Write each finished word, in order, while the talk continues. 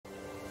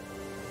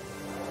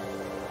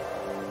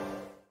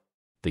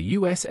The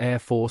U.S. Air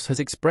Force has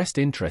expressed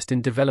interest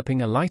in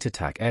developing a light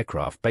attack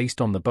aircraft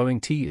based on the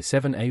Boeing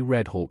T-7A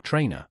Red Hawk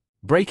trainer,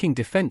 breaking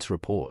defense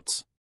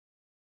reports.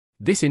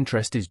 This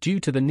interest is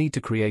due to the need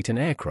to create an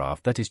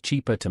aircraft that is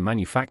cheaper to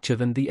manufacture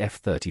than the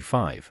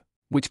F-35,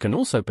 which can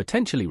also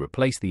potentially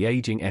replace the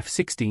aging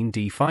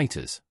F-16D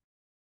fighters.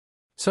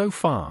 So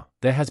far,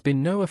 there has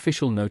been no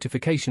official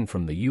notification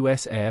from the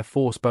U.S. Air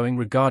Force Boeing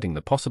regarding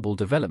the possible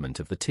development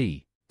of the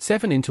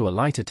T-7 into a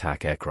light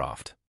attack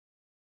aircraft.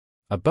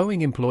 A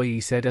Boeing employee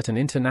said at an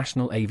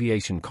international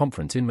aviation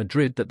conference in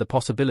Madrid that the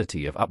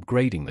possibility of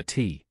upgrading the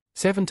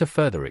T-7 to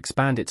further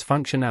expand its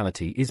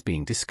functionality is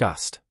being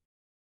discussed.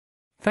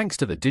 Thanks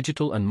to the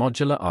digital and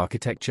modular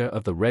architecture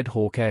of the Red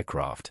Hawk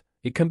aircraft,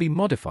 it can be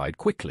modified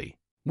quickly,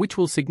 which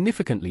will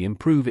significantly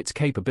improve its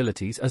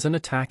capabilities as an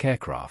attack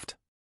aircraft.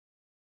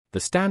 The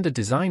standard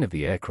design of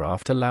the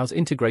aircraft allows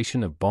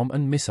integration of bomb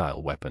and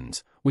missile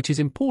weapons, which is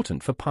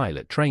important for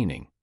pilot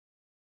training.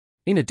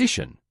 In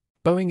addition,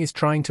 Boeing is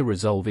trying to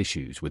resolve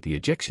issues with the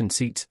ejection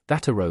seats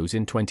that arose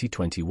in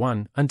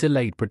 2021 and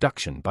delayed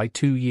production by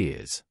 2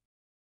 years.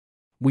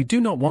 We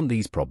do not want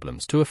these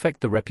problems to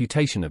affect the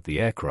reputation of the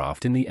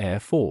aircraft in the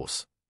Air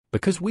Force,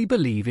 because we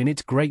believe in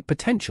its great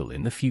potential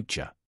in the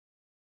future.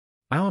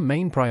 Our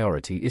main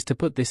priority is to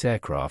put this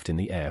aircraft in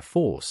the Air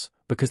Force,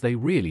 because they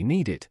really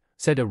need it,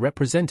 said a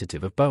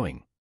representative of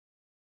Boeing.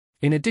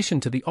 In addition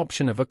to the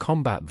option of a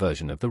combat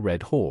version of the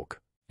Red Hawk,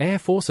 Air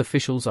Force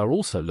officials are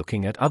also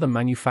looking at other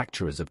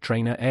manufacturers of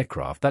trainer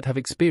aircraft that have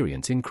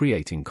experience in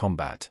creating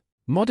combat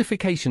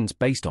modifications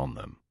based on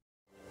them.